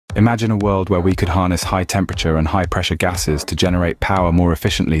Imagine a world where we could harness high-temperature and high-pressure gases to generate power more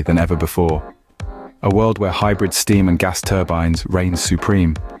efficiently than ever before. A world where hybrid steam and gas turbines reign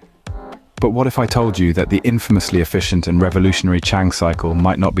supreme. But what if I told you that the infamously efficient and revolutionary Cheng cycle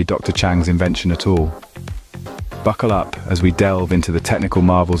might not be Dr. Chang's invention at all? Buckle up as we delve into the technical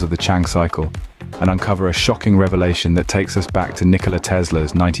marvels of the Cheng cycle and uncover a shocking revelation that takes us back to Nikola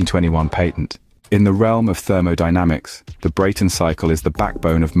Tesla's 1921 patent. In the realm of thermodynamics, the Brayton cycle is the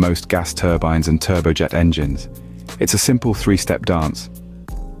backbone of most gas turbines and turbojet engines. It's a simple three-step dance.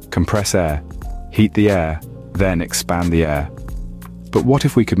 Compress air, heat the air, then expand the air. But what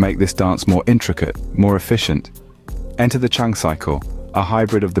if we could make this dance more intricate, more efficient? Enter the Cheng cycle, a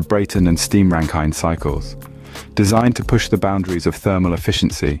hybrid of the Brayton and steam Rankine cycles. Designed to push the boundaries of thermal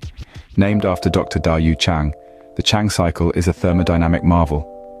efficiency, named after Dr. Dayu Cheng, the Cheng cycle is a thermodynamic marvel.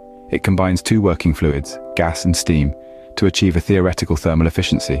 It combines two working fluids, gas and steam, to achieve a theoretical thermal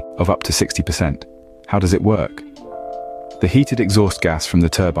efficiency of up to 60%. How does it work? The heated exhaust gas from the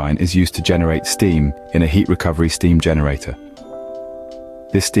turbine is used to generate steam in a heat recovery steam generator.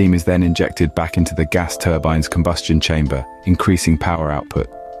 This steam is then injected back into the gas turbine's combustion chamber, increasing power output.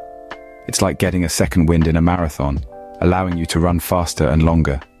 It's like getting a second wind in a marathon, allowing you to run faster and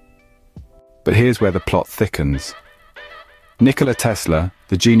longer. But here's where the plot thickens. Nikola Tesla,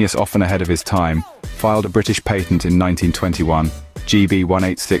 the genius often ahead of his time, filed a British patent in 1921, GB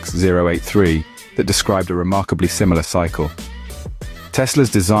 186083, that described a remarkably similar cycle.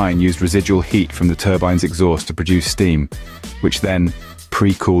 Tesla's design used residual heat from the turbine's exhaust to produce steam, which then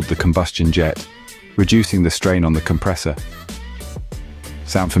pre-cooled the combustion jet, reducing the strain on the compressor.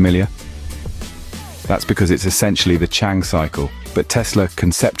 Sound familiar? That's because it's essentially the Cheng cycle, but Tesla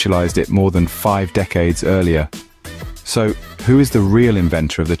conceptualized it more than 5 decades earlier. So, who is the real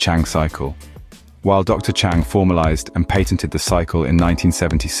inventor of the Cheng cycle? While Dr. Cheng formalized and patented the cycle in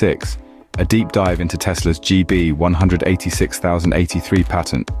 1976, a deep dive into Tesla's GB 186083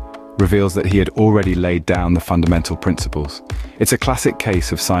 patent reveals that he had already laid down the fundamental principles. It's a classic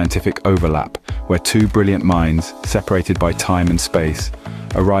case of scientific overlap, where two brilliant minds, separated by time and space,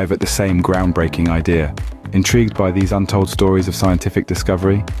 arrive at the same groundbreaking idea. Intrigued by these untold stories of scientific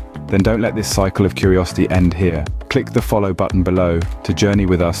discovery? Then don't let this cycle of curiosity end here. Click the follow button below to journey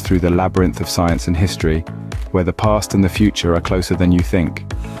with us through the labyrinth of science and history, where the past and the future are closer than you think.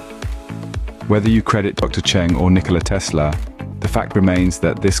 Whether you credit Dr. Cheng or Nikola Tesla, the fact remains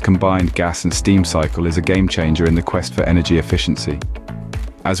that this combined gas and steam cycle is a game-changer in the quest for energy efficiency.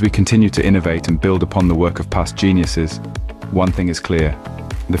 As we continue to innovate and build upon the work of past geniuses, one thing is clear.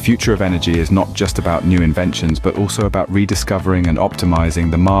 The future of energy is not just about new inventions, but also about rediscovering and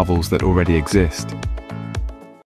optimizing the marvels that already exist.